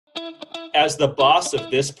As the boss of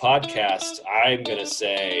this podcast, I'm going to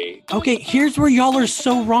say... Okay, here's where y'all are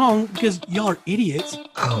so wrong, because y'all are idiots.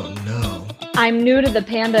 Oh, no. I'm new to the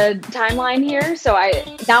Panda timeline here, so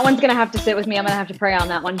that one's going to have to sit with me. I'm going to have to pray on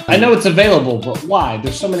that one. I know it's available, but why?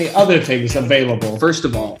 There's so many other things available. First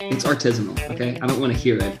of all, it's artisanal, okay? I don't want to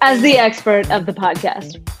hear it. As the expert of the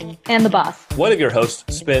podcast and the boss. One of your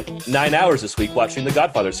hosts spent 9 hours this week watching the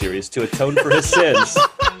Godfather series to atone for his sins.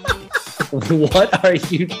 What are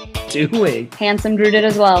you doing? Handsome Drew did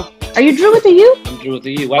as well. Are you Drew with a U? I'm Drew with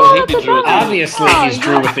the U. Why would he be Drew with the U? Obviously, he's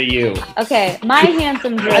Drew with the U. Okay, my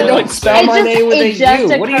handsome Drew. I don't spell my name with a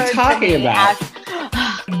U. What are you occurred to talking me about?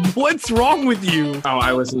 What's wrong with you? Oh,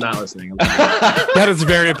 I was not listening. That is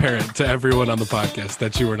very apparent to everyone on the podcast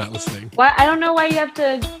that you were not listening. Why? I don't know why you have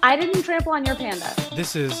to... I didn't trample on your panda.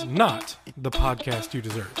 This is not the podcast you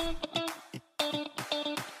deserve.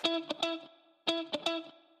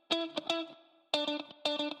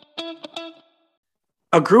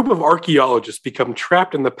 A group of archaeologists become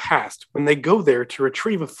trapped in the past when they go there to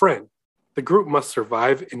retrieve a friend. The group must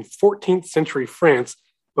survive in 14th century France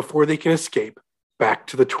before they can escape back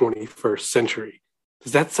to the 21st century.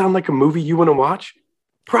 Does that sound like a movie you want to watch?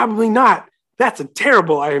 Probably not. That's a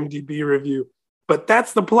terrible IMDb review. But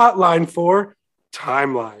that's the plot line for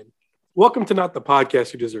Timeline. Welcome to Not the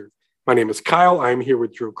Podcast You Deserve. My name is Kyle. I'm here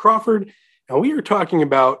with Drew Crawford, and we are talking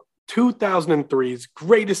about 2003's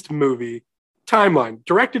greatest movie, Timeline,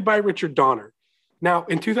 directed by Richard Donner. Now,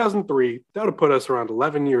 in 2003, that would have put us around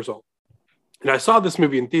 11 years old. And I saw this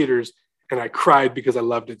movie in theaters, and I cried because I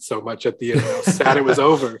loved it so much at the end. I was sad it was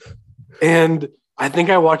over. And I think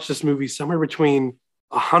I watched this movie somewhere between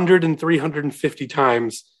 100 and 350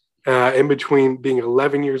 times in between being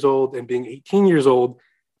 11 years old and being 18 years old,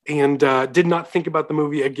 and did not think about the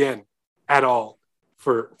movie again at all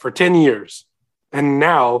for 10 years. And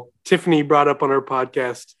now, Tiffany brought up on our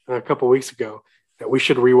podcast a couple weeks ago that we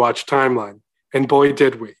should rewatch Timeline. And boy,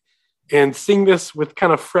 did we. And seeing this with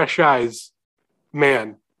kind of fresh eyes,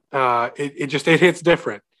 man, it hits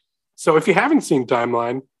different. So if you haven't seen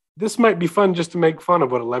Timeline, this might be fun just to make fun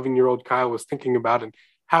of what 11-year-old Kyle was thinking about and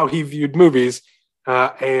how he viewed movies.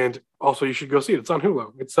 And also you should go see it. It's on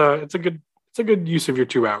Hulu. It's a good use of your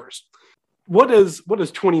 2 hours. What does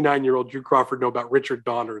 29-year-old Drew Crawford know about Richard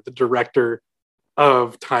Donner, the director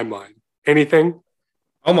of Timeline? Anything?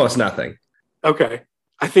 Almost nothing. Okay.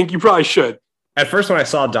 I think you probably should. At first, when I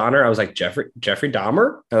saw Donner, I was like, Jeffrey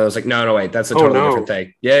Dahmer? And I was like, no, wait, that's a totally different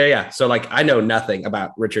thing. Yeah. So, like, I know nothing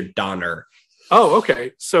about Richard Donner. Oh,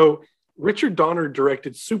 okay. So, Richard Donner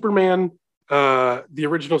directed Superman, the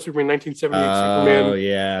original Superman, 1978 Superman. Oh,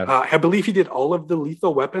 yeah. I believe he did all of the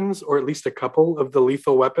Lethal Weapons, or at least a couple of the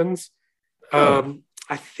Lethal Weapons.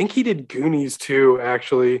 I think he did Goonies, too,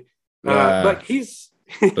 actually. But he's...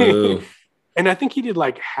 And I think he did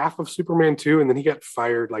like half of Superman 2, and then he got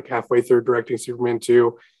fired like halfway through directing Superman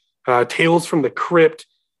 2. Tales from the Crypt,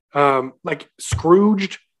 like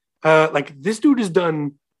Scrooged. Like this dude has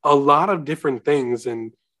done a lot of different things,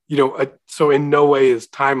 and so in no way is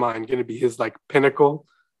Timeline going to be his like pinnacle,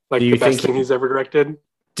 like the best thing he's ever directed.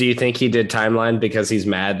 Do you think he did Timeline because he's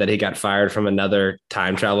mad that he got fired from another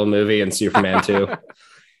time travel movie in Superman 2?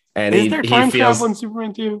 And is there time travel in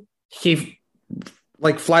Superman 2? He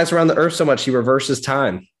like flies around the earth so much he reverses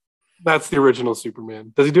time. That's the original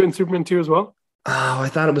Superman. Does he do it in Superman 2 as well? Oh, I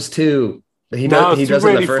thought it was 2. He does it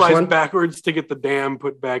in the first flies one backwards to get the dam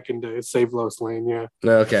put back into Save Lois Lane. Yeah.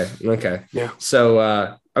 Okay. Yeah.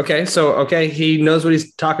 So he knows what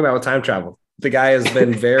he's talking about with time travel. The guy has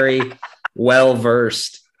been very well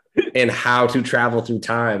versed in how to travel through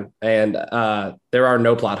time, and there are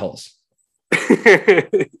no plot holes.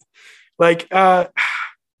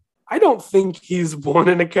 I don't think he's won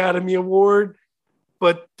an Academy Award,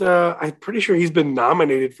 but I'm pretty sure he's been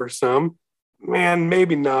nominated for some. Man,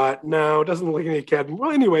 maybe not. No, it doesn't look like an Academy.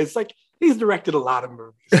 Well, anyways, like he's directed a lot of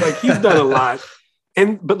movies. Like he's done a lot.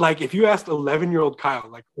 But like if you asked 11-year-old Kyle,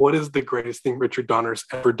 like what is the greatest thing Richard Donner's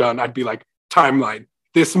ever done? I'd be like, Timeline.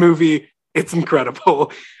 This movie, it's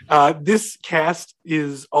incredible. This cast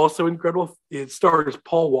is also incredible. It stars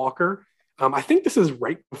Paul Walker. I think this is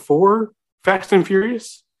right before Fast and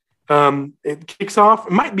Furious. It kicks off.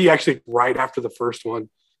 It might be actually right after the first one,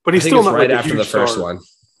 but he's still not right like after the first star. one.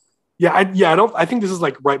 Yeah, I think this is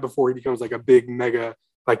like right before he becomes like a big mega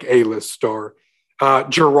like A-list star.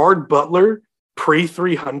 Gerard Butler,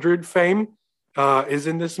 pre-300 fame, is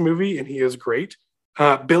in this movie, and he is great.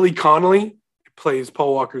 Billy Connolly plays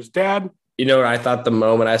Paul Walker's dad. You know what I thought the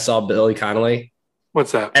moment I saw Billy Connolly?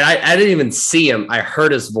 What's that? And I didn't even see him. I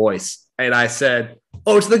heard his voice, and I said,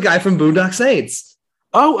 "Oh, it's the guy from Boondock Saints."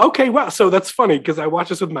 Oh, okay. Wow. So that's funny because I watched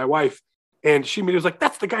this with my wife, And she immediately was like,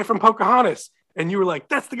 "That's the guy from Pocahontas," and you were like,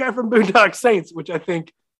 "That's the guy from Boondock Saints," which I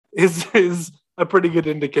think is a pretty good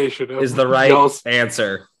indication of Is the right y'all's-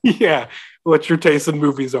 answer. yeah, what your taste in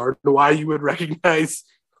movies are and why you would recognize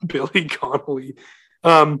Billy Connolly.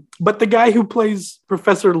 But the guy who plays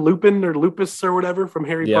Professor Lupin or Lupus or whatever from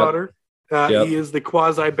Harry Yep. Potter, Yep. he is the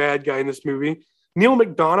quasi bad guy in this movie. Neil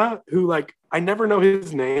McDonough, who like I never know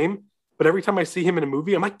his name, but every time I see him in a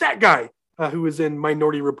movie, I'm like, that guy who was in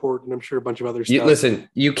Minority Report and I'm sure a bunch of other stuff. Listen,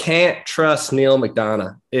 you can't trust Neil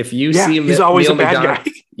McDonough. If you Yeah, see him, he's always Neil a bad McDonough,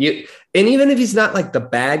 guy. and even if he's not like the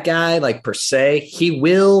bad guy, like per se, he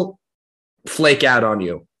will flake out on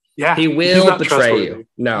you. Yeah, He he's will not betray trustworthy. you.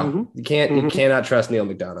 No, Mhm. you can't. You Mhm. cannot trust Neil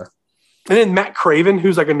McDonough. And then Matt Craven,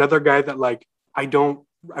 who's like another guy that like I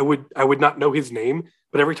would not know his name,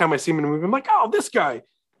 but every time I see him in a movie, I'm like, oh, this guy.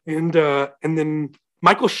 And then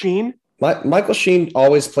Michael Sheen. Michael Sheen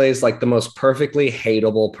always plays like the most perfectly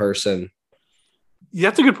hateable person,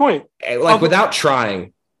 That's a good point. like without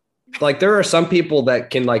trying. Like there are some people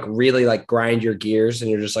that can like really like grind your gears,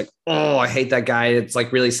 and you're just like, oh, I hate that guy. It's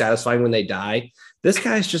like really satisfying when they die. This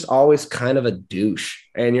guy's just always kind of a douche,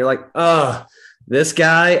 and you're like, oh, this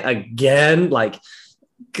guy again, like,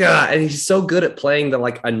 God, and he's so good at playing the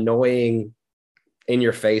like annoying in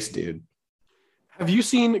your face dude. Have you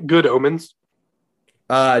seen Good Omens?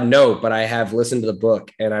 No, but I have listened to the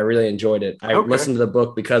book and I really enjoyed it. I Okay. listened to the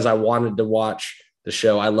book because I wanted to watch the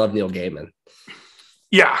show. I love Neil Gaiman.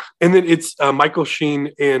 Yeah, and then it's Michael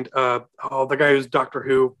Sheen and the guy who's Doctor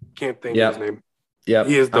Who. Can't think Yep. of his name. Yep,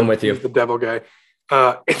 He is. I'm with you. He's the devil guy.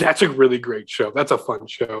 And that's a really great show. That's a fun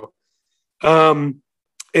show.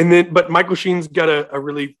 But Michael Sheen's got a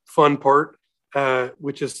really fun part,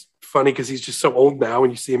 which is funny because he's just so old now,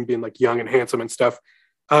 and you see him being like young and handsome and stuff.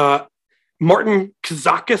 Martin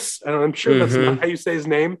Kazakis, I'm sure that's Mhm. not how you say his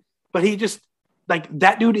name, but he just like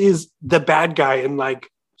that dude is the bad guy in like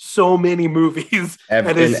so many movies. And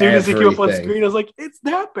as soon as he came up on everything. screen, I was like, it's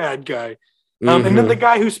that bad guy. And then the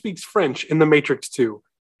guy who speaks French in The Matrix 2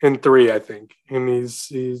 and 3, I think. And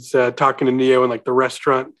he's talking to Neo in like the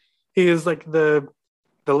restaurant. He is like the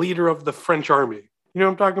leader of the French army. You know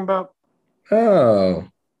what I'm talking about? Oh,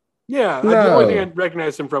 Yeah. The No. only thing I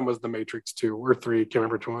recognized him from was The Matrix 2 or 3. Can't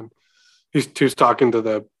remember which one. He's talking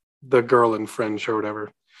to the girl in French or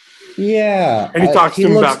whatever. yeah. And he talks to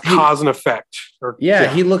him looks- about cause and effect.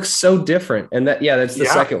 he looks so different. And that's the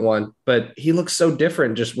Yeah. second one. But he looks so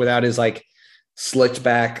different just without his like slicked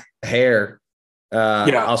back hair.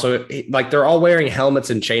 Yeah. Also, like they're all wearing helmets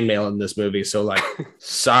and chainmail in this movie. So like,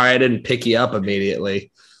 sorry, I didn't pick you up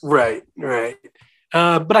immediately. Right.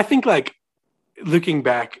 But I think like looking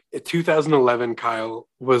back at 2011, Kyle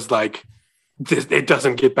was like, it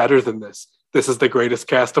doesn't get better than this. This is the greatest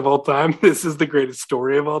cast of all time. This is the greatest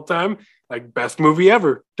story of all time. Like best movie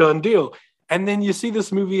ever, done deal. And then you see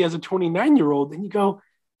this movie as a 29-year-old and you go,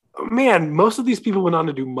 oh, man, most of these people went on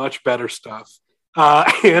to do much better stuff.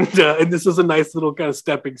 And this was a nice little kind of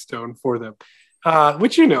stepping stone for them,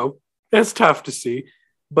 which, that's tough to see,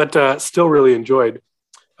 but still really enjoyed.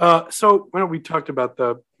 So why don't we talked about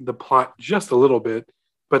the plot just a little bit,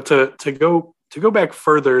 but to go back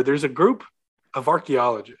further, there's a group of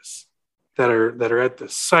archaeologists that are at the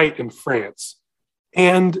site in France,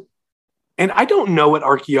 and I don't know what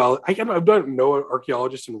I don't know an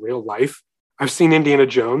archaeologist in real life. I've seen Indiana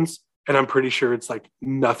Jones, and I'm pretty sure it's like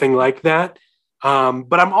nothing like that.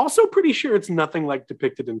 But I'm also pretty sure it's nothing like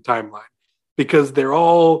depicted in Timeline, because they're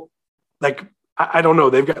all like, I don't know,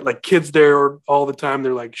 they've got like kids there all the time.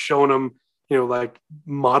 They're like showing them, like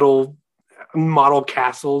model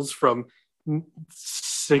castles from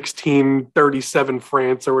 1637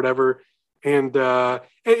 France or whatever. And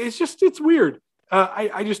it's weird.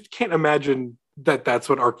 I just can't imagine that that's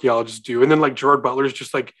what archaeologists do. And then like Gerard Butler's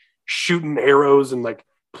just like shooting arrows and like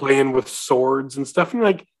playing with swords and stuff. And you're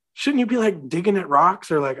like, shouldn't you be like digging at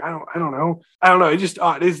rocks or like, I don't know. It's just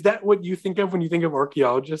odd. Is that what you think of when you think of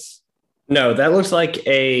archaeologists? No, that looks like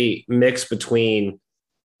a mix between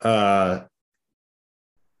like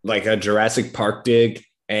a Jurassic Park dig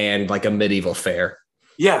and like a medieval fair.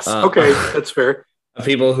 Yes. Okay. That's fair.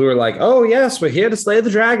 People who are like, oh yes, we're here to slay the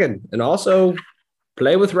dragon and also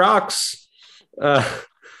play with rocks. You're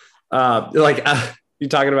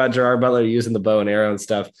talking about Gerard Butler using the bow and arrow and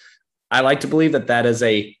stuff. I like to believe that is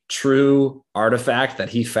a true artifact that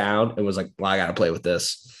he found and was like, well, I got to play with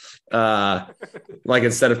this. Like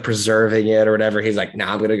instead of preserving it or whatever, he's like,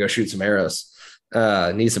 nah, I'm going to go shoot some arrows.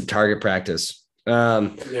 Need some target practice.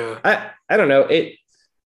 Yeah. I don't know.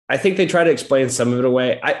 I think they try to explain some of it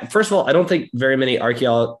away. First of all, I don't think very many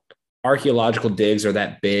archaeological digs are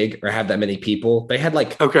that big or have that many people. They had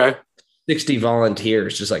like Okay. 60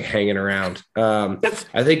 volunteers just like hanging around. That's-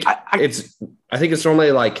 I think it's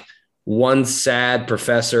normally like one sad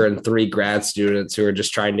professor and 3 grad students who are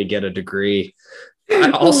just trying to get a degree.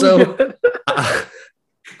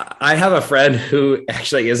 I have a friend who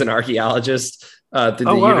actually is an archaeologist through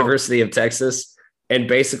the University of Texas. And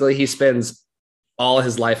basically he spends all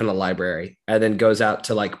his life in a library and then goes out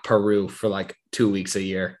to like Peru for like 2 weeks a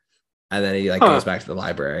year. And then he like goes back to the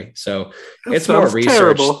library. So it's more research.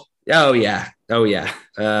 Terrible. Oh yeah.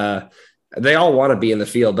 They all want to be in the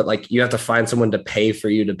field, but like you have to find someone to pay for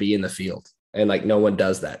you to be in the field. And like no one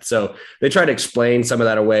does that. So they try to explain some of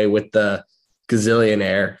that away with the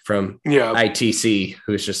gazillionaire from ITC,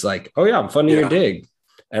 who's just like, oh yeah, I'm funding your dig.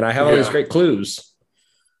 And I have all these great clues.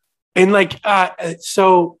 And like,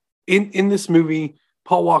 so in this movie,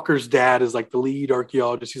 Paul Walker's dad is like the lead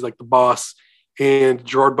archaeologist. He's like the boss, and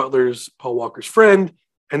Gerard Butler's Paul Walker's friend.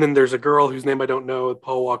 And then there's a girl whose name I don't know that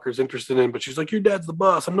Paul Walker's interested in, but she's like, your dad's the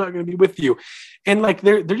boss. I'm not going to be with you. And like,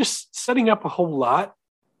 they're just setting up a whole lot.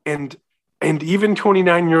 And even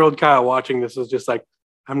 29-year-old Kyle watching this is just like,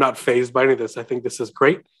 I'm not fazed by any of this. I think this is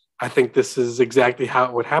great. I think this is exactly how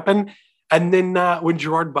it would happen. And then when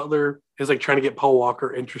Gerard Butler is like trying to get Paul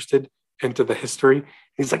Walker interested into the history,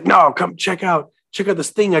 he's like, no, come check out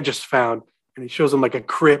this thing I just found. And he shows him like a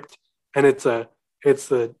crypt, and it's a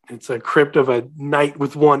crypt of a knight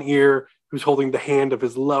with one ear who's holding the hand of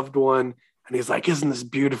his loved one. And he's like, isn't this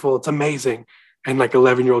beautiful? It's amazing. And like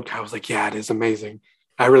 11-year-old Kyle was like, yeah, it is amazing.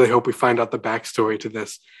 I really hope we find out the backstory to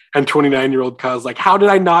this. And 29-year-old Kyle's like, how did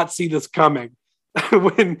I not see this coming?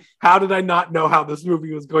 How did I not know how this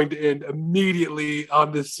movie was going to end immediately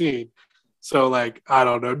on this scene? So like, I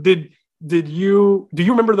don't know. Do you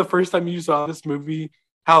remember the first time you saw this movie?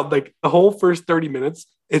 How like the whole first 30 minutes,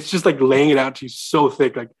 it's just like laying it out to you so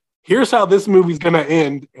thick. Like, here's how this movie's going to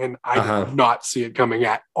end. And I did not see it coming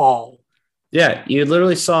at all. Yeah. You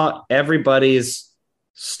literally saw everybody's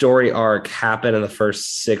story arc happen in the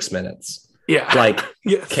first 6 minutes. Yeah. Like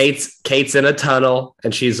Kate's in a tunnel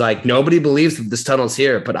and she's like, nobody believes that this tunnel's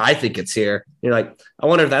here, but I think it's here. You're like, I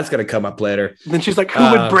wonder if that's going to come up later. And then she's like,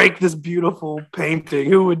 who would break this beautiful painting?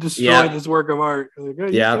 Who would destroy this work of art? Like, oh,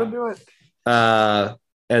 you're going to do it.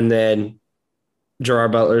 And then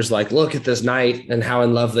Gerard Butler's like, look at this night and how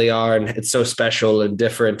in love they are. And it's so special and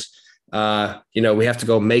different. We have to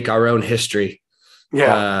go make our own history.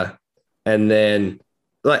 Yeah. And then,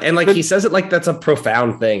 he says it like that's a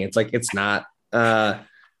profound thing. It's like, it's not. Gerard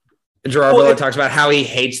Butler talks about how he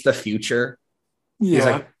hates the future.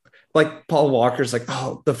 Yeah. He's like Paul Walker's like,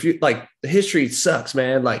 oh, the history sucks,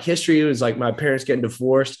 man. Like history is like my parents getting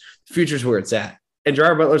divorced. The future's where it's at. And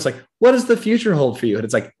Gerard Butler's like, what does the future hold for you? And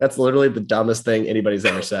it's like, that's literally the dumbest thing anybody's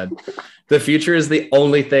ever said. The future is the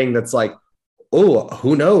only thing that's like, oh,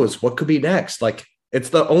 who knows what could be next? Like, it's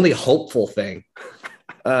the only hopeful thing.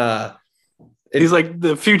 He's like,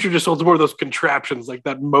 the future just holds more of those contraptions, like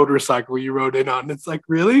that motorcycle you rode in on. It's like,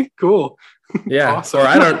 really cool. Yeah. Awesome. Or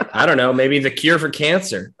I don't know, maybe the cure for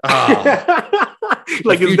cancer. Oh.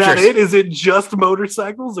 Like, is that it? Is it just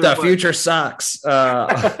motorcycles? Or the future sucks.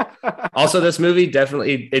 Also, this movie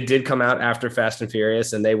it did come out after Fast and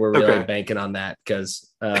Furious, and they were really banking on that because,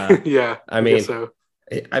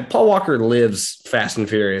 Paul Walker lives Fast and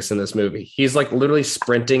Furious in this movie. He's like literally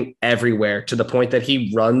sprinting everywhere to the point that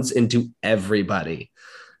he runs into everybody.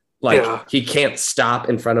 Like he can't stop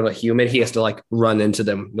in front of a human. He has to like run into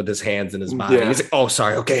them with his hands and his body. Yeah. He's like, oh,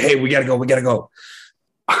 sorry. Okay. Hey, we gotta go.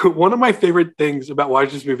 One of my favorite things about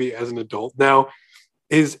watching this movie as an adult now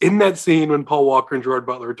is in that scene when Paul Walker and Gerard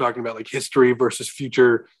Butler are talking about like history versus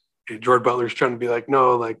future. And Gerard Butler's trying to be like,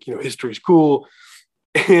 no, like, history's cool.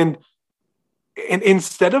 And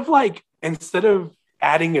instead of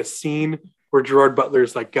adding a scene where Gerard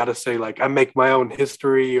Butler's like got to say like, I make my own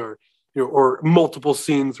history, or multiple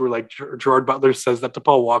scenes where like Gerard Butler says that to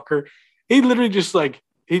Paul Walker, he literally just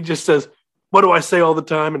says, what do I say all the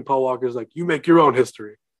time? And Paul Walker's like, you make your own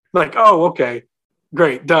history. Like, oh, okay,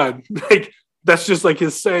 great, done. Like, that's just like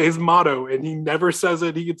his motto. And he never says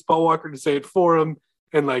it. He gets Paul Walker to say it for him.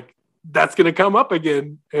 And like, that's going to come up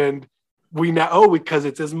again. And we now, because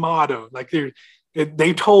it's his motto. Like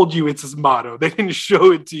they told you it's his motto. They didn't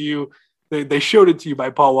show it to you. They showed it to you by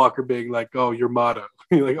Paul Walker being like, oh, your motto.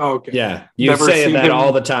 You're like, oh, okay. Yeah. You say that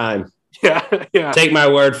all the time. Yeah. Yeah. Take my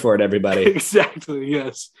word for it, everybody. Exactly.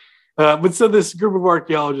 Yes. But so this group of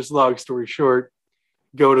archaeologists, long story short,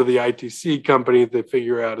 go to the ITC company they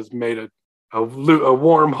figure out has made a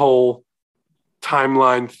wormhole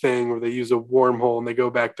timeline thing where they use a wormhole and they go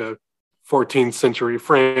back to 14th century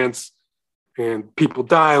France, and people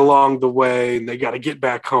die along the way and they got to get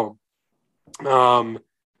back home.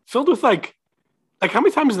 Filled with like like how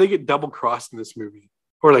many times do they get double crossed in this movie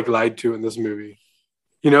or like lied to in this movie?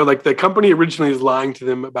 You know, like the company originally is lying to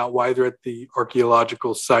them about why they're at the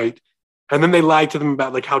archaeological site. And then they lie to them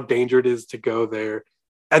about like how dangerous it is to go there.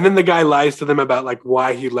 And then the guy lies to them about like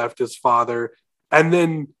why he left his father. And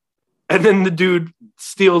then the dude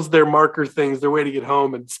steals their marker things, their way to get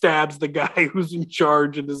home, and stabs the guy who's in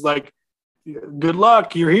charge and is like, good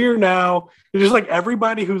luck, you're here now. It's just like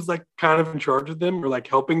everybody who's like kind of in charge of them or like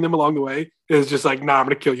helping them along the way is just like, nah, I'm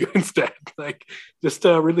gonna kill you instead. Like just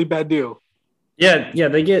a really bad deal. Yeah,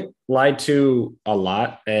 they get lied to a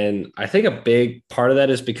lot. And I think a big part of that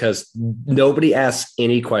is because nobody asks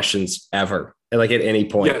any questions ever, like at any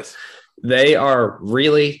point. Yes. They are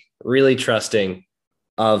really, really trusting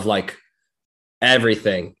of like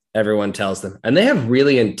everything everyone tells them. And they have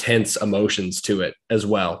really intense emotions to it as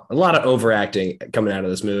well. A lot of overacting coming out of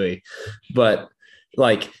this movie. But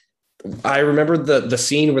like, I remember the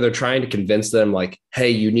scene where they're trying to convince them like, hey,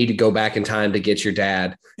 you need to go back in time to get your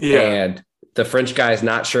dad. Yeah. And the French guy is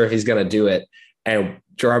not sure if he's going to do it. And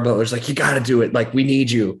Gerard Butler's like, you got to do it. Like, we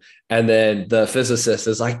need you. And then the physicist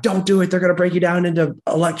is like, don't do it. They're going to break you down into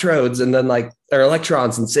electrodes and then like, or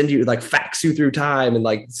electrons and send you like fax you through time. And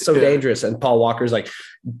like, so dangerous. And Paul Walker's like,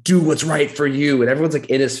 do what's right for you. And everyone's like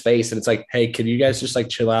in his face. And it's like, hey, can you guys just like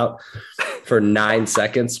chill out for 9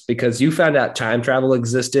 seconds? Because you found out time travel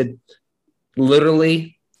existed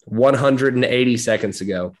literally 180 seconds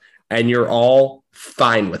ago. And you're all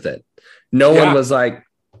fine with it. No one was like,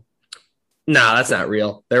 nah, that's not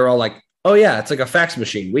real. They were all like, oh yeah, it's like a fax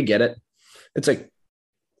machine. We get it. It's like,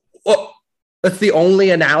 well, that's the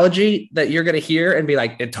only analogy that you're going to hear and be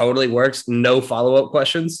like, it totally works. No follow-up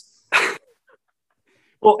questions.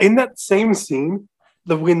 Well, in that same scene,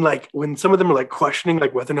 when some of them are like questioning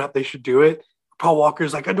like whether or not they should do it, Paul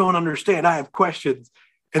Walker's like, I don't understand. I have questions.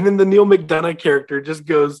 And then the Neil McDonough character just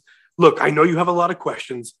goes, look, I know you have a lot of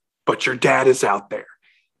questions, but your dad is out there.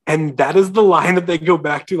 And that is the line that they go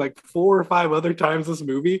back to like 4 or 5 other times this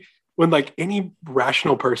movie, when like any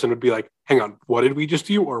rational person would be like, hang on, what did we just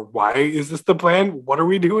do? Or why is this the plan? What are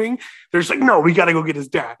we doing? They're just like, no, we got to go get his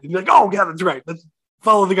dad. And you're like, oh yeah, that's right. Let's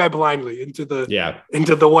follow the guy blindly into the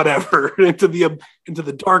whatever, into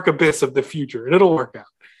the dark abyss of the future. And it'll work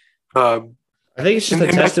out. I think it's just a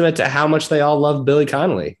testament to how much they all love Billy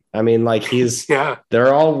Connolly. I mean, like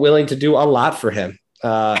they're all willing to do a lot for him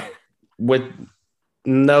with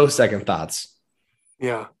no second thoughts.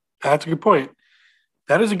 Yeah, that's a good point.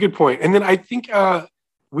 That is a good point. And then I think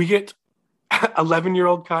we get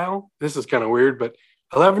 11-year-old Kyle. This is kind of weird, but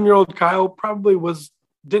 11-year-old Kyle probably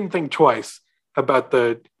didn't think twice about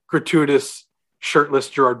the gratuitous shirtless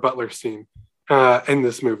Gerard Butler scene in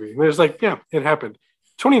this movie. And there's like, yeah, it happened.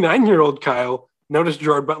 29-year-old Kyle noticed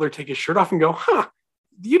Gerard Butler take his shirt off and go,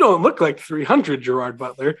 you don't look like 300 Gerard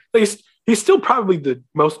Butler. He's still probably the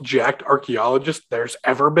most jacked archaeologist there's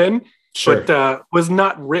ever been, but was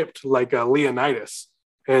not ripped like Leonidas.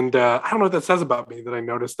 And I don't know what that says about me that I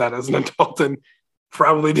noticed that as an adult and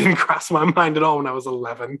probably didn't cross my mind at all when I was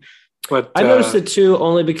 11. But I noticed it too,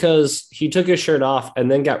 only because he took his shirt off and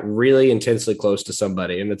then got really intensely close to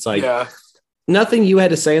somebody. And it's like, nothing you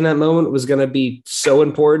had to say in that moment was going to be so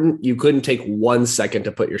important. You couldn't take 1 second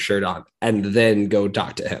to put your shirt on and then go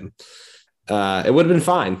talk to him. It would have been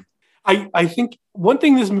fine. I think one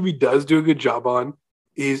thing this movie does do a good job on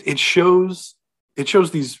is it shows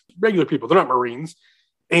these regular people. They're not Marines,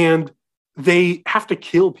 and they have to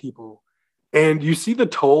kill people. And you see the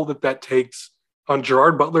toll that takes on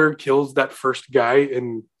Gerard Butler. Kills that first guy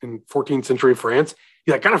in 14th century France.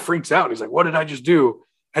 He like kind of freaks out. He's like, what did I just do?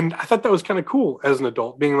 And I thought that was kind of cool as an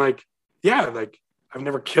adult, being like, yeah, like I've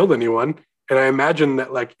never killed anyone. And I imagine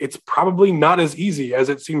that like it's probably not as easy as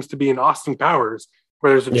it seems to be in Austin Powers,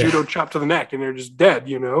 where there's a judo chop to the neck and they're just dead,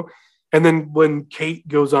 you know? And then when Kate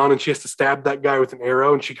goes on and she has to stab that guy with an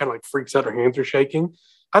arrow and she kind of like freaks out, her hands are shaking.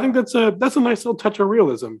 I think that's a nice little touch of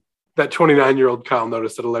realism that 29-year-old Kyle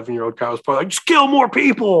noticed that 11-year-old Kyle was probably like, just kill more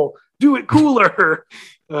people, do it cooler.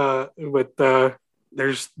 But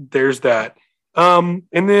there's that. And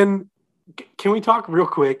then can we talk real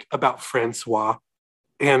quick about Francois?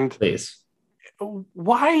 And please,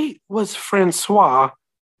 why was Francois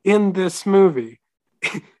in this movie?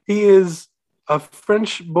 He is a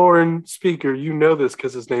French-born speaker. You know this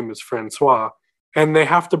because his name is Francois. And they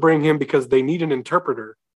have to bring him because they need an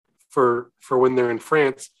interpreter for when they're in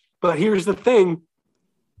France. But here's the thing.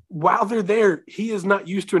 While they're there, he is not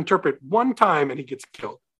used to interpret one time and he gets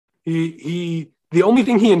killed. The only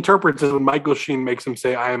thing he interprets is when Michael Sheen makes him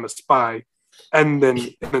say, I am a spy, and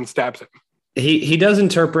then stabs him. he does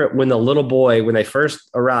interpret when the little boy, when they first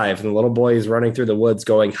arrive and the little boy is running through the woods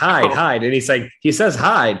going, hide. And he says,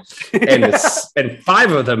 hide. And, and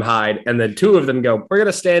 5 of them hide. And then 2 of them go, we're going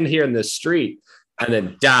to stand here in this street and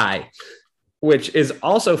then die, which is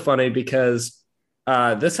also funny because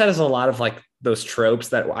this has a lot of like those tropes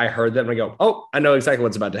that I heard them and I go, oh, I know exactly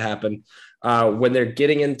what's about to happen. When they're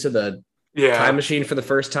getting into the time machine for the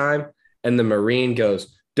first time and the Marine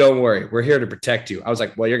goes, don't worry, we're here to protect you. I was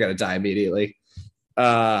like, well, you're going to die immediately.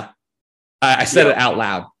 I said it out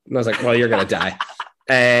loud. And I was like, well, you're going to die.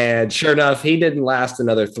 And sure enough, he didn't last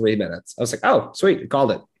another 3 minutes. I was like, oh, sweet.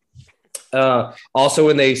 Called it. Also,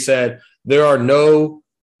 when they said there are no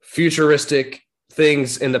futuristic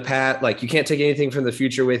things in the past, like you can't take anything from the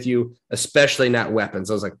future with you, especially not weapons.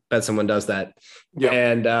 I was like, bet someone does that. Yeah.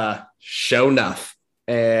 And sure enough.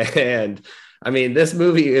 And I mean, this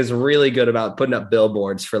movie is really good about putting up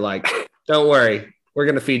billboards for like, don't worry, we're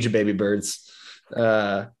going to feed you baby birds.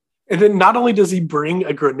 And then not only does he bring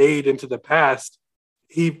a grenade into the past,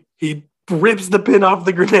 he rips the pin off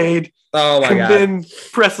the grenade. Oh my God. Then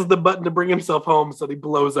presses the button to bring himself home so he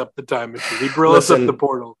blows up the time machine. He blows up the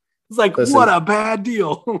portal. It's like, what a bad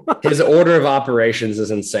deal. His order of operations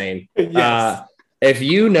is insane. Yes. If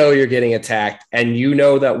you know you're getting attacked and you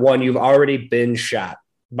know that you've already been shot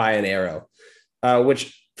by an arrow,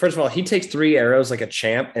 which, first of all, he takes 3 arrows like a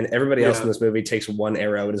champ, and everybody else in this movie takes 1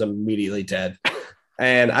 arrow and is immediately dead.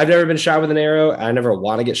 And I've never been shot with an arrow. I never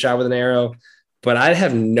want to get shot with an arrow, but I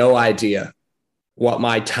have no idea what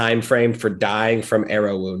my time frame for dying from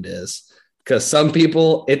arrow wound is. Because some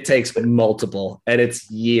people, it takes multiple, and it's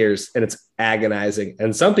years, and it's agonizing.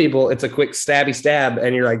 And some people, it's a quick stabby stab,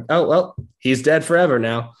 and you're like, oh, well, he's dead forever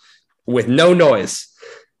now, with no noise,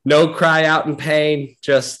 no cry out in pain,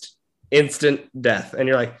 just instant death. And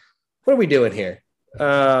you're like, what are we doing here?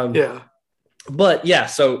 But yeah,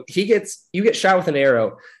 so you get shot with an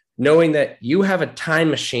arrow knowing that you have a time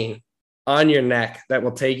machine on your neck that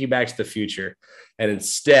will take you back to the future. And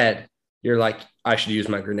instead you're like, I should use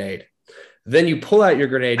my grenade. Then you pull out your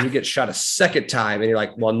grenade and you get shot a second time. And you're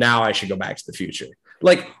like, well, now I should go back to the future.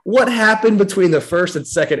 Like, what happened between the first and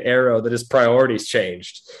second arrow that his priorities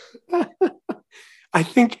changed? I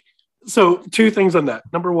think so. 2 things on that.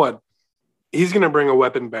 Number 1, he's going to bring a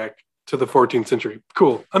weapon back to the 14th century.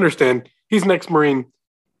 Cool. Understand. He's an ex-Marine.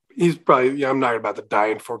 He's probably, I'm not about to die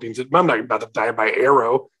in 14th century. I'm not about to die by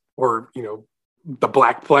arrow or, the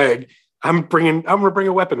Black Plague. I'm going to bring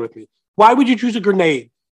a weapon with me. Why would you choose a grenade?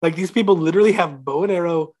 Like, these people literally have bow and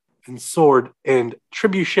arrow and sword and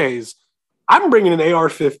trebuchets. I'm bringing an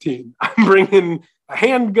AR-15. I'm bringing a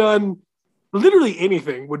handgun. Literally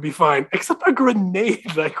anything would be fine except a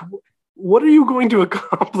grenade. Like, what are you going to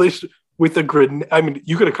accomplish with a grenade? I mean,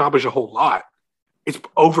 you could accomplish a whole lot. It's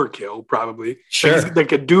overkill, probably. Sure.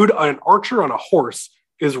 Like a dude, an archer on a horse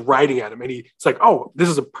is riding at him, and it's like, oh, this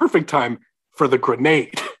is a perfect time for the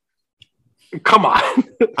grenade. Come on.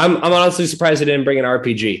 I'm honestly surprised he didn't bring an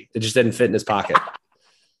RPG. It just didn't fit in his pocket.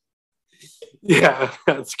 Yeah,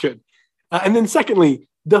 that's good. And then secondly,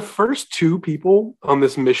 the first 2 people on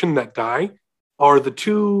this mission that die are the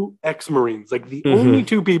 2 ex-Marines, like the only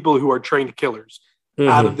 2 people who are trained killers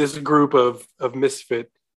out of this group of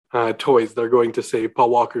misfit toys that are going to save Paul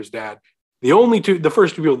Walker's dad. The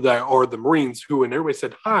first 2 people that die are the Marines who, when everybody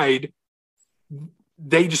said hide,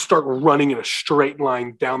 they just start running in a straight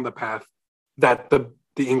line down the path that the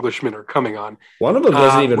Englishmen are coming on. One of them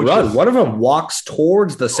doesn't even run. One of them walks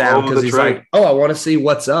towards the sound because he's like, oh, I want to see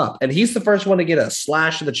what's up. And he's the first one to get a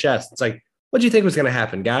slash to the chest. It's like, what do you think was going to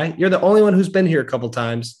happen, guy? You're the only one who's been here a couple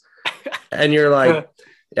times. And you're like,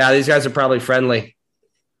 yeah, these guys are probably friendly.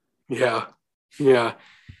 Yeah. Yeah.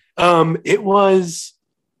 It was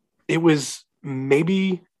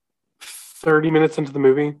maybe 30 minutes into the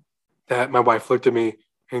movie that my wife looked at me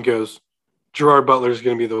and goes, Gerard Butler is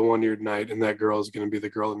going to be the one-eared knight, and that girl is going to be the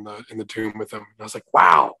girl in the tomb with him. And I was like,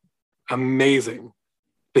 wow, amazing.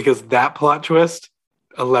 Because that plot twist,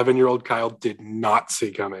 11-year-old Kyle did not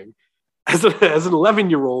see coming. As an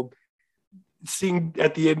 11-year-old, seeing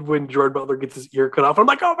at the end when Gerard Butler gets his ear cut off, I'm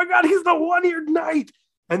like, oh my God, he's the one-eared knight.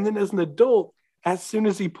 And then as an adult, as soon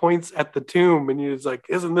as he points at the tomb and he's like,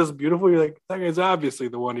 isn't this beautiful? You're like, that guy's obviously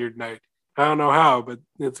the one-eared knight. I don't know how, but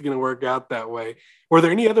it's going to work out that way. Were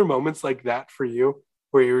there any other moments like that for you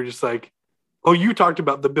where you were just like, oh, you talked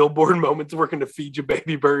about the billboard moments working to feed you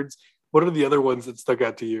baby birds. What are the other ones that stuck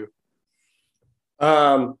out to you?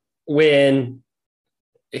 When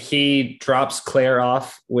he drops Claire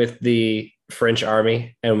off with the French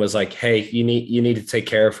army and was like, hey, you need to take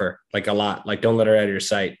care of her, like a lot. Like, don't let her out of your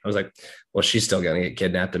sight. I was like, well, she's still going to get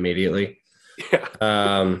kidnapped immediately.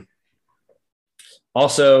 Yeah.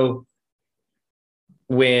 Also,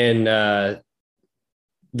 when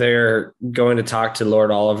they're going to talk to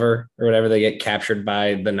Lord Oliver or whatever, they get captured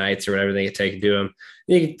by the knights or whatever, they get taken to him.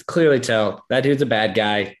 You can clearly tell that dude's a bad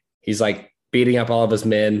guy. He's like beating up all of his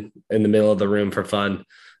men in the middle of the room for fun.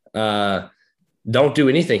 Don't do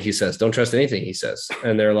anything, he says. Don't trust anything, he says.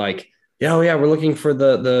 And they're like, yeah, oh yeah, we're looking for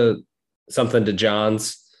the something to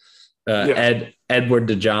John's, Edward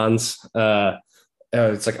de John's.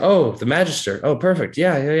 It's like, oh, the Magister. Oh, perfect.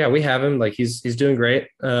 Yeah. We have him. Like he's doing great.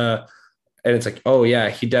 And it's like, oh yeah,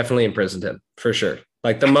 he definitely imprisoned him for sure.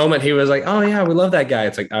 Like the moment he was like, oh yeah, we love that guy.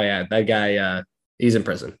 It's like, oh yeah, that guy, he's in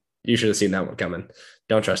prison. You should have seen that one coming.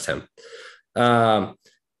 Don't trust him.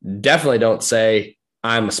 Definitely don't say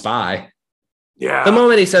I'm a spy. Yeah. The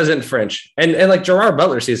moment he says it in French, and like Gerard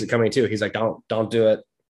Butler sees it coming too. He's like, don't do it.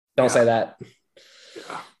 Don't say that.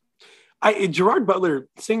 Yeah. Gerard Butler,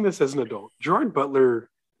 seeing this as an adult, Gerard Butler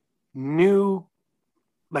knew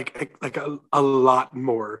like a lot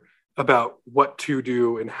more about what to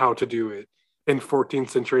do and how to do it in 14th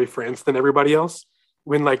century France than everybody else.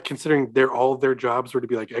 When like considering all of their jobs were to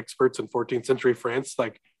be like experts in 14th century France,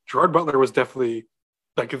 like Gerard Butler was definitely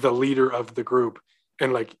like the leader of the group,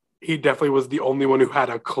 and like he definitely was the only one who had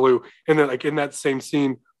a clue. And then like in that same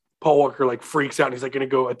scene, Paul Walker like freaks out and he's like going to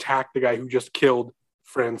go attack the guy who just killed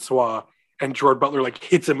Francois, and Gerard Butler like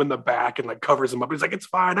hits him in the back and like covers him up. He's like, it's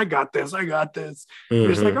fine, I got this.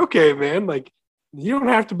 Mm-hmm. It's like, okay, man, like you don't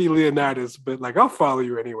have to be Leonidas, but like I'll follow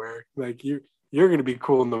you anywhere. Like you're going to be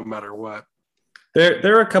cool no matter what.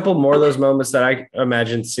 There are a couple more of those moments that I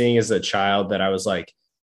imagine seeing as a child that I was like,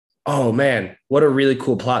 oh man, what a really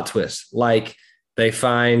cool plot twist. Like they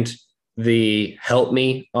find the help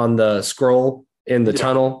me on the scroll in the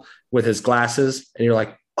tunnel with his glasses. And you're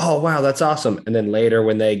like, oh wow, that's awesome. And then later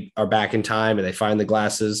when they are back in time and they find the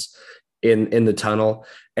glasses in the tunnel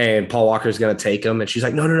and Paul Walker is going to take them. And she's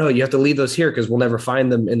like, no, you have to leave those here because we'll never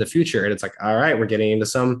find them in the future. And it's like, all right, we're getting into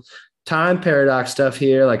some time paradox stuff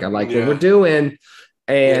here. Like I like what we're doing.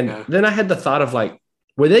 And then I had the thought of like,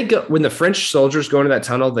 when the French soldiers go into that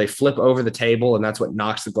tunnel, they flip over the table and that's what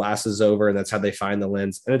knocks the glasses over. And that's how they find the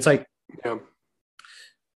lens. And it's like, from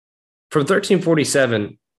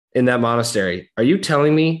 1347 in that monastery, are you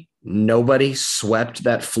telling me nobody swept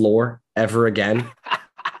that floor ever again?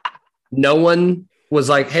 No one was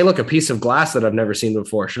like, hey, look, a piece of glass that I've never seen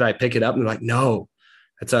before. Should I pick it up? And they're like, no,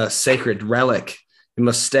 it's a sacred relic. It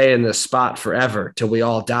must stay in this spot forever till we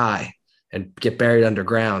all die and get buried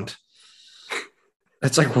underground.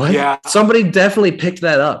 It's like, what? Yeah. Somebody definitely picked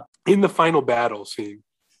that up. In the final battle scene,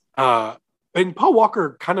 and Paul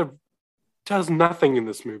Walker kind of does nothing in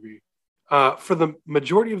this movie. For the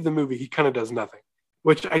majority of the movie, he kind of does nothing,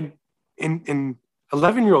 which in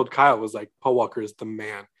 11-year-old Kyle was like, Paul Walker is the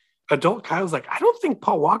man. Adult Kyle's like, I don't think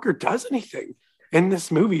Paul Walker does anything in this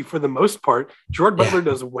movie for the most part. Gerard Butler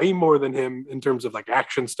does way more than him in terms of like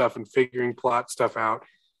action stuff and figuring plot stuff out.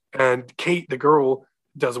 And Kate, the girl,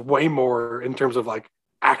 does way more in terms of like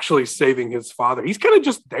actually saving his father. He's kind of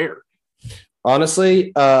just there.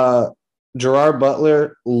 Honestly, Gerard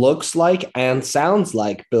Butler looks like and sounds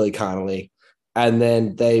like Billy Connolly. And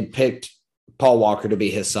then they picked Paul Walker to be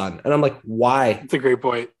his son. And I'm like, why? That's a great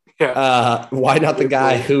point. Yeah. Why not the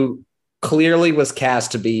guy who clearly was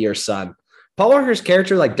cast to be your son? Paul Walker's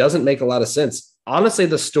character like doesn't make a lot of sense. Honestly,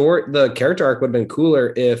 the character arc would have been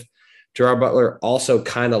cooler if Gerard Butler also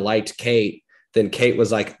kind of liked Kate. Then Kate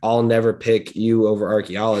was like, I'll never pick you over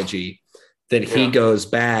archaeology. Then he goes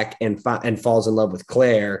back and falls in love with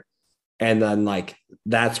Claire. And then like,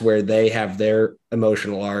 that's where they have their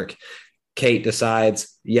emotional arc. Kate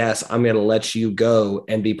decides, yes, I'm going to let you go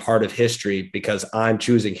and be part of history because I'm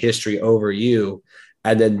choosing history over you.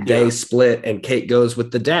 And then they split and Kate goes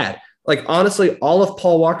with the dad. Like, honestly, all of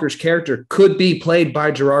Paul Walker's character could be played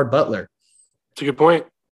by Gerard Butler. That's a good point.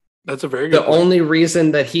 That's a very good point. The only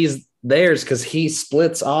reason that he's there is because he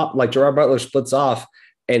splits off, like Gerard Butler splits off,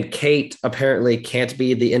 and Kate apparently can't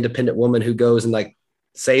be the independent woman who goes and like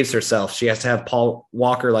saves herself. She has to have Paul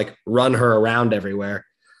Walker like run her around everywhere.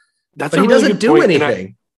 But he doesn't do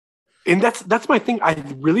anything. And that's my thing. I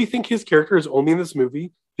really think his character is only in this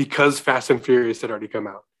movie because Fast and Furious had already come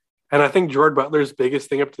out. And I think Gerard Butler's biggest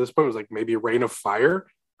thing up to this point was like maybe Reign of Fire.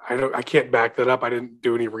 I can't back that up. I didn't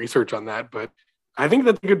do any research on that, but I think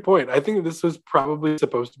that's a good point. I think this was probably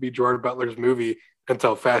supposed to be Gerard Butler's movie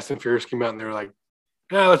until Fast and Furious came out and they were like,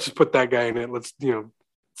 let's just put that guy in it. Let's,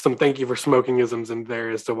 some thank you for smoking-isms in there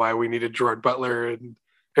as to why we needed Gerard Butler. And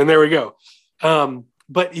there we go.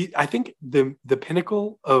 But I think the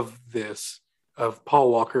pinnacle of this, of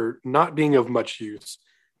Paul Walker not being of much use,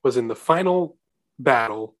 was in the final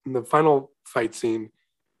battle, in the final fight scene.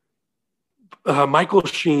 Michael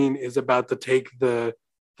Sheen is about to take the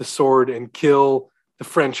the sword and kill the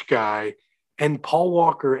French guy. And Paul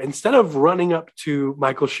Walker, instead of running up to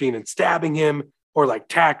Michael Sheen and stabbing him or like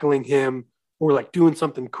tackling him or like doing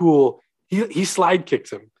something cool, he slide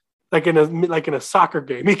kicks him like in a soccer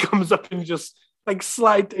game. He comes up and just like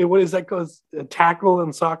slide. What is that called? A tackle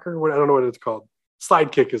in soccer? I don't know what it's called.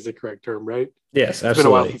 Slide kick is the correct term, right? Yes, it's been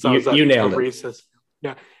a while absolutely. since I was You at nailed it. recess.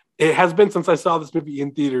 Yeah, it has been since I saw this movie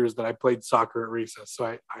in theaters that I played soccer at recess. So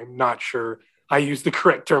I'm not sure I used the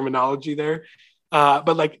correct terminology there.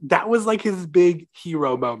 But like that was like his big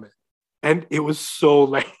hero moment. And it was so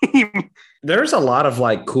lame. There's a lot of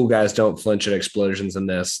like cool guys don't flinch at explosions in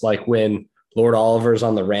this. Like when Lord Oliver's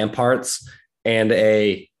on the ramparts and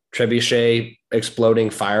a trebuchet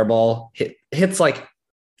exploding fireball hits like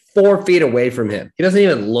 4 feet away from him. He doesn't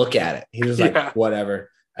even look at it. He's just like,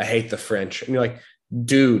 whatever. I hate the French. And you're like,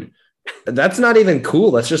 dude, that's not even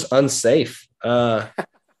cool. That's just unsafe.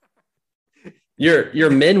 Your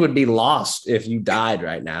men would be lost if you died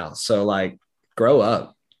right now. So like, grow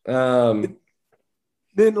up. Then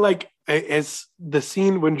like as the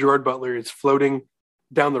scene when Gerard Butler is floating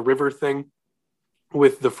down the river thing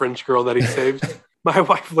with the French girl that he saves, my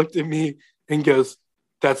wife looked at me and goes,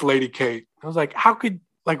 "That's Lady Kate." I was like,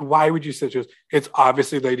 why would you say this? It's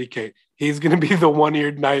obviously Lady Kate. He's going to be the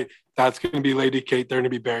one-eared knight. That's going to be Lady Kate. They're going to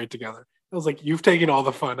be buried together. I was like, you've taken all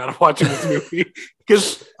the fun out of watching this movie.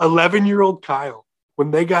 Because 11-year-old Kyle,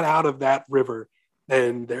 when they got out of that river,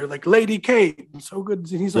 and they're like, Lady Kate, and so good.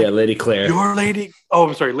 And he's like, Lady Claire. Your Lady. Oh,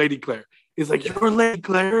 I'm sorry, Lady Claire. He's like, your Lady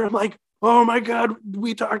Claire. I'm like, oh my God,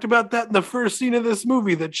 we talked about that in the first scene of this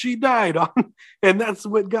movie that she died on. And that's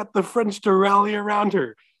what got the French to rally around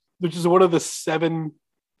her, which is one of the 7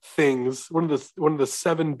 things, one of the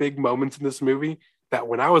 7 big moments in this movie that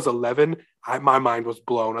when I was 11, my mind was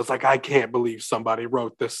blown. I was like, I can't believe somebody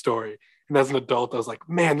wrote this story. And as an adult, I was like,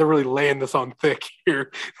 man, they're really laying this on thick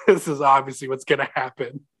here. This is obviously what's going to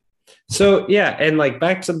happen. So, yeah. And like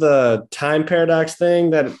back to the time paradox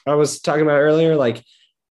thing that I was talking about earlier, like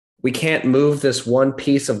we can't move this one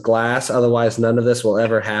piece of glass. Otherwise, none of this will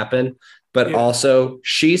ever happen. But also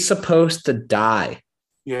she's supposed to die.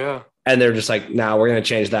 Yeah. And they're just like, no, we're going to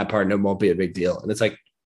change that part and it won't be a big deal. And it's like,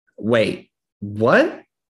 wait, what?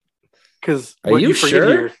 Because are you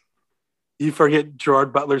sure? You forget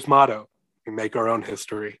Gerard Butler's motto: "We make our own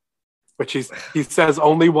history," which he says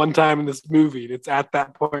only one time in this movie. And it's at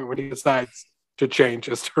that point when he decides to change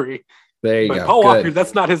history. There you go. Paul Walker,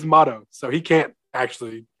 that's not his motto, so he can't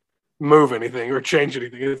actually move anything or change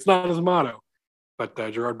anything. It's not his motto. But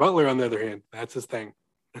Gerard Butler, on the other hand, that's his thing.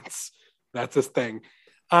 That's his thing.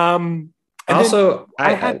 Also,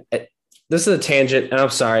 this is a tangent, and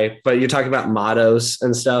I'm sorry, but you're talking about mottos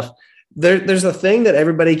and stuff. There's a thing that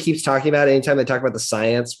everybody keeps talking about anytime they talk about the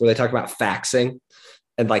science, where they talk about faxing,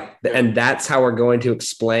 and and that's how we're going to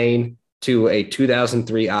explain to a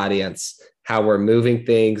 2003 audience how we're moving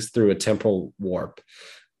things through a temporal warp.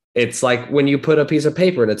 It's like when you put a piece of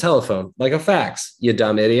paper in a telephone, like a fax, you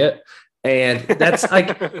dumb idiot. And that's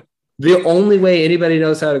like the only way anybody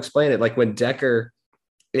knows how to explain it. Like when Decker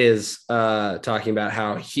is talking about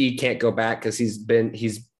how he can't go back because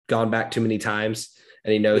he's gone back too many times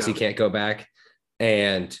and he knows he can't go back.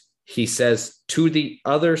 And he says to the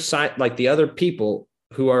other side, like the other people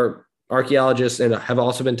who are archaeologists and have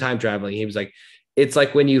also been time traveling, he was like, it's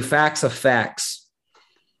like when you fax a fax.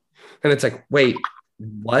 And it's like, wait,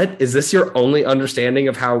 what? Is this your only understanding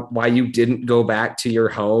of why you didn't go back to your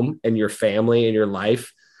home and your family and your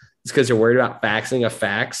life? It's because you're worried about faxing a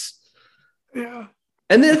fax. Yeah.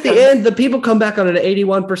 And then at the end, the people come back on an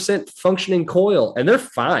 81% functioning coil, and they're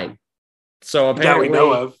fine. So apparently, that we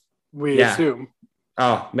know of, we assume.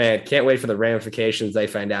 Oh man, can't wait for the ramifications they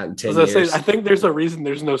find out in 10 years. I think there's a reason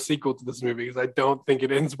there's no sequel to this movie, because I don't think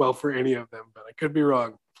it ends well for any of them, but I could be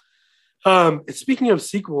wrong. Speaking of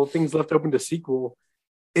sequel, things left open to sequel,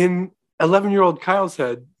 in 11-year-old Kyle's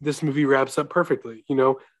head, this movie wraps up perfectly. You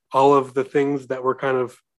know, all of the things that were kind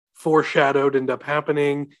of foreshadowed end up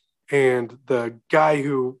happening. And the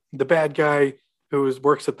bad guy who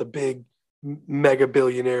works at the big mega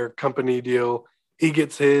billionaire company deal, he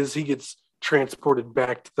gets transported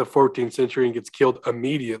back to the 14th century and gets killed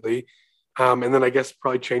immediately. And then I guess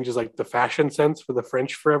probably changes like the fashion sense for the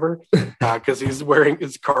French forever, because he's wearing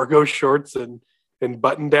his cargo shorts and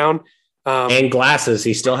button down. And glasses.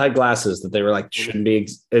 He still had glasses that they were like, shouldn't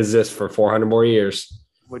exist for 400 more years.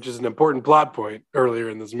 Which is an important plot point earlier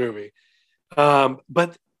in this movie.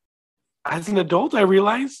 But as an adult, I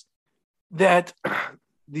realized that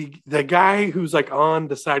the guy who's like on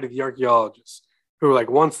the side of the archaeologists, who like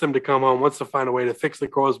wants them to come home, wants to find a way to fix the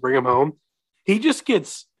coils, bring them home, he just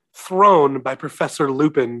gets thrown by Professor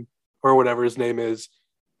Lupin or whatever his name is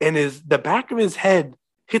and the back of his head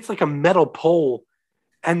hits like a metal pole.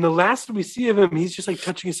 And the last we see of him, he's just like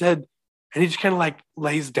touching his head, and he just kind of like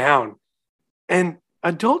lays down. And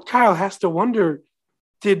adult Kyle has to wonder,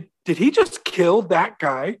 did he just kill that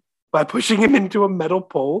guy by pushing him into a metal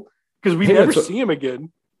pole? Because we never see him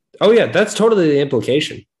again. Oh yeah, that's totally the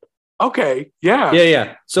implication. Okay, yeah.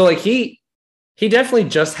 Yeah. So like he definitely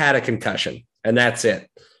just had a concussion, and that's it.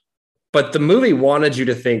 But the movie wanted you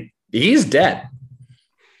to think he's dead.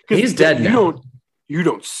 He's dead now. You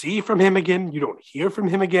don't see from him again. You don't hear from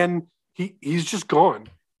him again. He's just gone.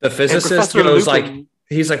 The physicist goes like,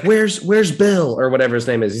 he's like, where's Bill? Or whatever his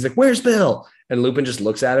name is. He's like, where's Bill? And Lupin just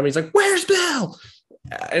looks at him. He's like, where's Bill?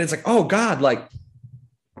 And it's like, oh God, like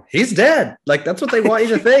he's dead. Like that's what they want you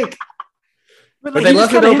to think. But they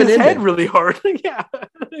left it open ended. Head really hard. yeah.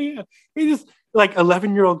 He just like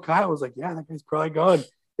 11-year-old Kyle was like, yeah, that guy's probably gone.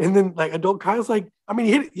 And then like adult Kyle's like, I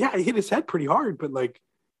mean, he hit his head pretty hard, but like,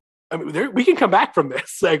 I mean, we can come back from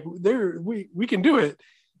this. Like, we can do it.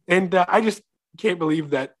 And I just can't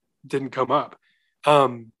believe that didn't come up.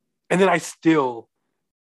 And then I still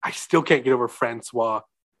can't get over Francois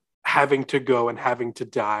having to go and having to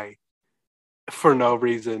die for no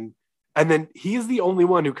reason. And then he's the only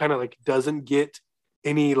one who kind of like doesn't get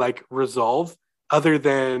any like resolve other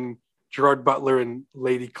than Gerard Butler and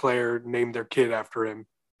Lady Claire named their kid after him.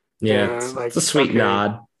 Yeah, it's a sweet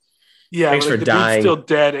nod. Yeah, thanks like for dying. Dude's still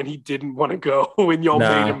dead, and he didn't want to go when y'all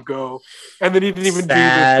made him go, and then he didn't even do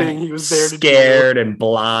the thing he was there to do. Scared and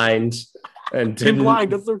blind, and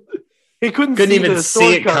blind. He couldn't even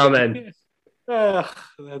see it coming.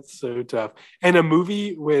 That's so tough. And a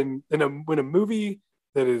movie when a movie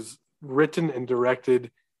that is written and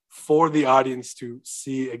directed for the audience to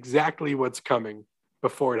see exactly what's coming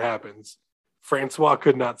before it happens, Francois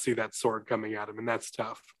could not see that sword coming at him, and that's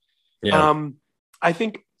tough. Yeah. I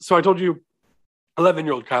think so. I told you,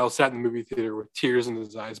 11-year-old Kyle sat in the movie theater with tears in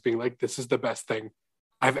his eyes, being like, "This is the best thing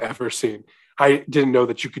I've ever seen." I didn't know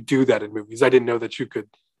that you could do that in movies. I didn't know that you could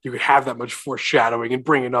have that much foreshadowing and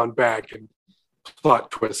bring it on back and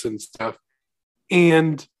plot twists and stuff.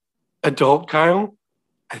 And adult Kyle,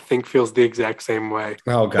 I think, feels the exact same way.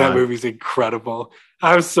 Oh God, that movie's incredible.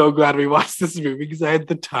 I was so glad we watched this movie because I had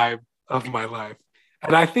the time of my life.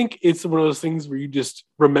 And I think it's one of those things where you just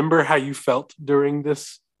remember how you felt during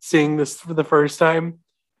seeing this for the first time.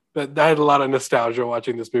 But I had a lot of nostalgia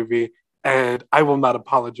watching this movie, and I will not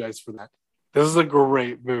apologize for that. This is a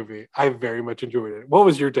great movie. I very much enjoyed it. What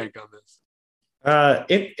was your take on this?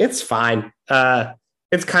 It's fine.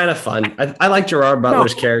 It's kind of fun. I like Gerard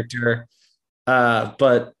Butler's character,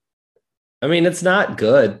 but I mean, it's not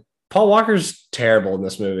good. Paul Walker's terrible in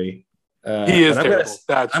this movie. He is terrible.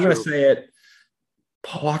 I'm going to say it.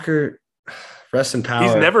 Paul Walker, rest in power.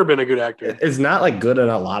 He's never been a good actor. It's not like good in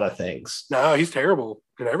a lot of things. No, he's terrible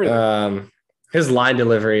in everything. His line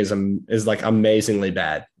delivery is like amazingly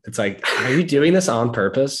bad. It's like, are you doing this on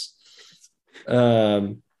purpose?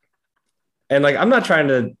 And like, I'm not trying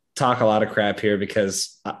to talk a lot of crap here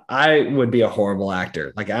because I would be a horrible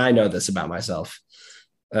actor. Like, I know this about myself.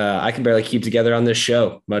 I can barely keep together on this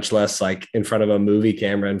show, much less like in front of a movie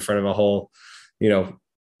camera, in front of a whole,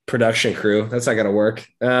 production crew. That's not going to work.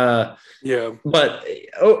 Yeah. But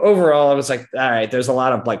overall, I was like, all right, there's a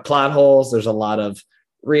lot of like plot holes. There's a lot of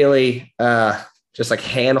really just like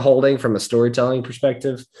hand holding from a storytelling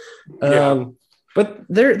perspective. But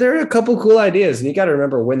there are a couple cool ideas. And you got to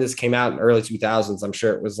remember when this came out in early 2000s, I'm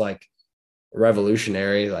sure it was like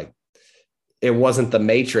revolutionary. Like it wasn't the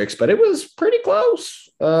Matrix, but it was pretty close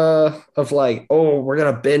of like, oh, we're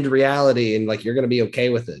going to bend reality and like, you're going to be okay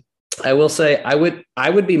with it. I will say I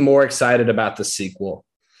would be more excited about the sequel.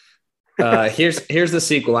 Here's the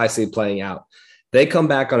sequel I see playing out. They come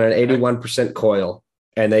back on an 81% coil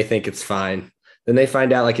and they think it's fine. Then they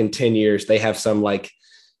find out like in 10 years, they have some like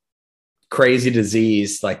crazy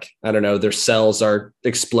disease. Like, I don't know, their cells are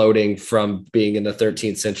exploding from being in the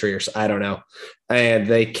 13th century or I don't know. And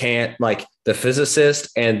they can't, like, the physicist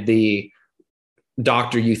and the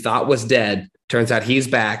doctor you thought was dead, turns out he's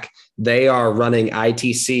back. They are running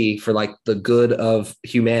ITC for like the good of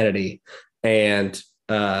humanity and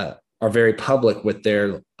are very public with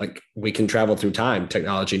their, like, we can travel through time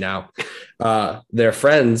technology now. Their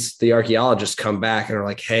friends, the archaeologists, come back and are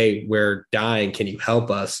like, hey, we're dying. Can you help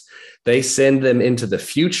us? They send them into the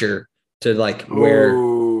future to like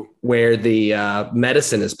where the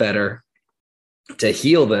medicine is better to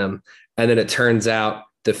heal them. And then it turns out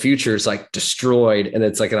the future is like destroyed and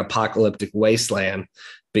it's like an apocalyptic wasteland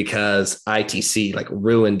because ITC like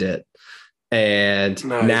ruined it. And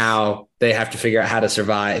now they have to figure out how to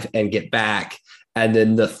survive and get back. And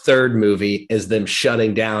then the third movie is them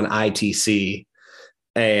shutting down ITC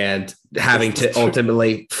and having to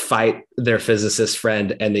ultimately fight their physicist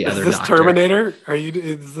friend and the other Is this doctor. Terminator?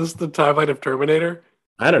 Is this the timeline of Terminator?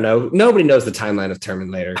 I don't know. Nobody knows the timeline of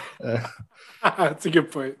Terminator. That's a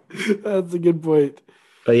good point. That's a good point.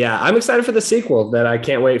 But yeah, I'm excited for the sequel that I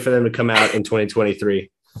can't wait for them to come out in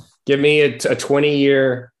 2023. Give me a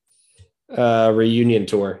 20-year reunion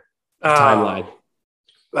tour timeline.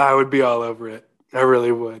 I would be all over it. I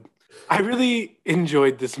really would. I really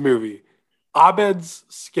enjoyed this movie. Abed's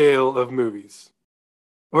scale of movies.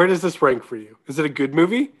 Where does this rank for you? Is it a good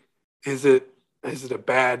movie? Is it a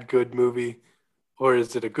bad, good movie? Or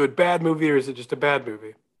is it a good, bad movie? Or is it just a bad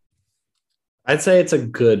movie? I'd say it's a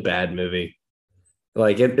good, bad movie.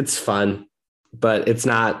 Like it's fun, but it's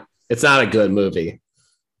not a good movie,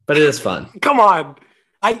 but it is fun. Come on.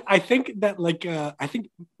 I think that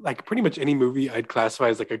pretty much any movie I'd classify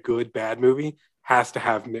as like a good, bad movie has to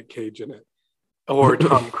have Nick Cage in it or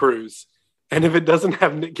Tom Cruise. And if it doesn't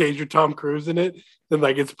have Nick Cage or Tom Cruise in it, then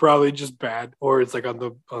like it's probably just bad, or it's like on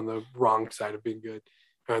the wrong side of being good,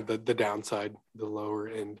 or the downside, the lower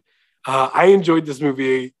end. I enjoyed this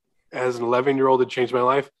movie as an 11-year-old. It changed my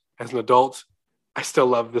life. As an adult, I still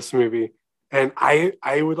love this movie, and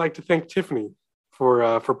I would like to thank Tiffany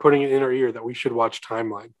for putting it in our ear that we should watch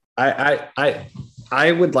Timeline.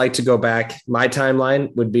 I would like to go back. My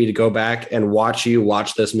timeline would be to go back and watch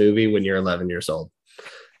this movie when you're 11 years old.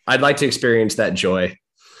 I'd like to experience that joy,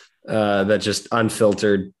 that just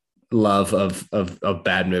unfiltered love of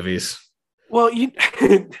bad movies. Well,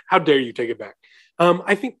 how dare you take it back?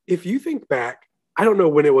 I think if you think back, I don't know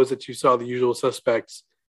when it was that you saw The Usual Suspects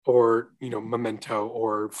or, Memento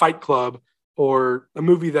or Fight Club or a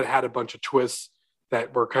movie that had a bunch of twists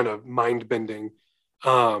that were kind of mind-bending.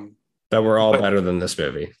 That were all better than this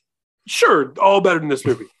movie. Sure, all better than this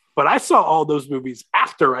movie. But I saw all those movies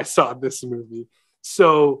after I saw this movie.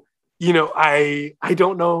 So, I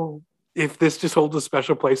don't know if this just holds a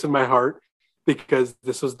special place in my heart because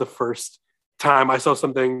this was the first time I saw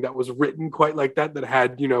something that was written quite like that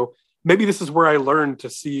had, maybe this is where I learned to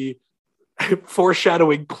see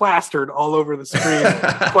foreshadowing plastered all over the screen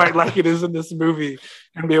quite like it is in this movie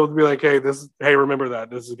and be able to be like, hey, remember that.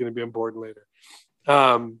 This is going to be important later.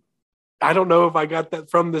 I don't know if I got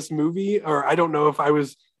that from this movie, or I don't know if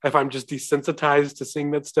I'm just desensitized to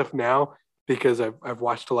seeing that stuff now because I've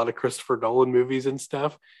watched a lot of Christopher Nolan movies and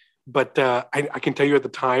stuff. But I can tell you at the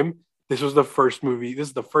time, this was the first movie. This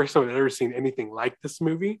is the first time I've ever seen anything like this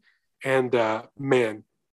movie. And man,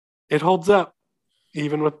 it holds up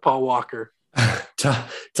even with Paul Walker.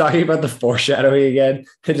 Talking about the foreshadowing again,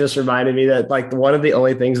 it just reminded me that like one of the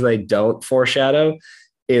only things they don't foreshadow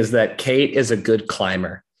is that Kate is a good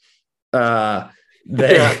climber. They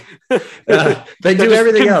do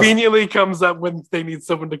everything else. Conveniently comes up when they need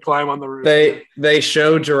someone to climb on the roof. They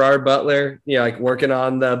show Gerard Butler, like working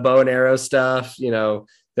on the bow and arrow stuff.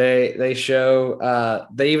 They show.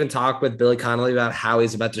 They even talk with Billy Connolly about how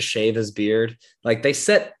he's about to shave his beard. Like they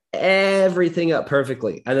set everything up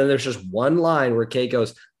perfectly, and then there's just one line where Kate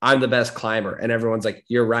goes, "I'm the best climber," and everyone's like,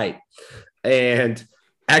 "You're right." And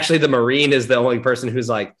actually, the Marine is the only person who's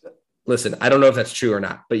like, listen, I don't know if that's true or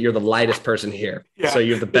not, but you're the lightest person here. Yeah. So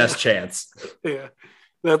you have the best chance. Yeah,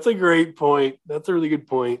 that's a great point. That's a really good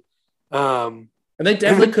point. And they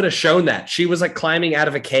definitely could have shown that. She was like climbing out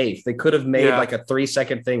of a cave. They could have made like a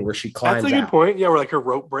 3-second thing where she climbs out. That's a good point. Yeah, where like her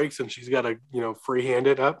rope breaks and she's got to, freehand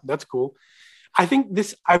it up. That's cool. I think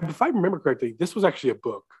this, if I remember correctly, this was actually a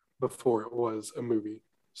book before it was a movie.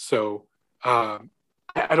 So I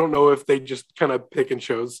don't know if they just kind of pick and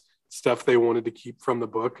chose stuff they wanted to keep from the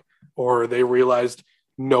book, or they realized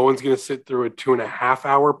no one's going to sit through a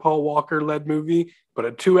 2.5-hour Paul Walker led movie, but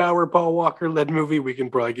a 2-hour Paul Walker led movie we can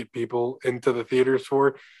probably get people into the theaters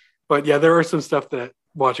for. But yeah, there are some stuff that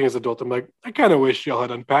watching as an adult, I'm like, I kind of wish y'all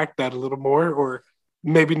had unpacked that a little more, or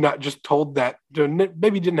maybe not just told that.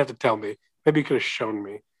 Maybe you didn't have to tell me. Maybe you could have shown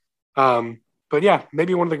me. But yeah,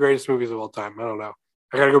 maybe one of the greatest movies of all time. I don't know.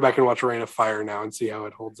 I got to go back and watch Reign of Fire now and see how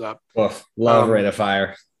it holds up. Love Reign of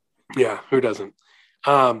Fire. Yeah, who doesn't?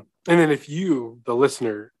 And then if you, the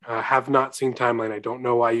listener, have not seen Timeline, I don't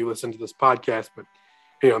know why you listen to this podcast, but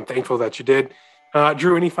I'm thankful that you did.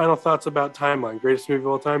 Drew, any final thoughts about Timeline? Greatest movie of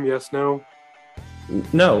all time? Yes, no?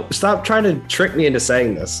 No. Stop trying to trick me into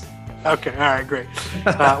saying this. Okay, all right, great.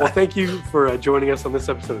 Well, thank you for joining us on this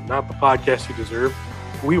episode of Not the Podcast You Deserve.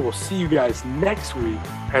 We will see you guys next week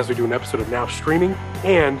as we do an episode of Now Streaming,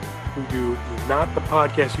 and we do the Not the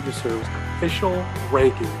Podcast You Deserve official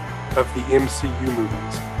ranking of the MCU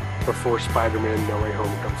movies before Spider-Man No Way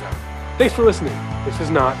Home comes out. Thanks for listening. This is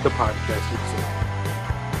Not the Podcast You Deserve.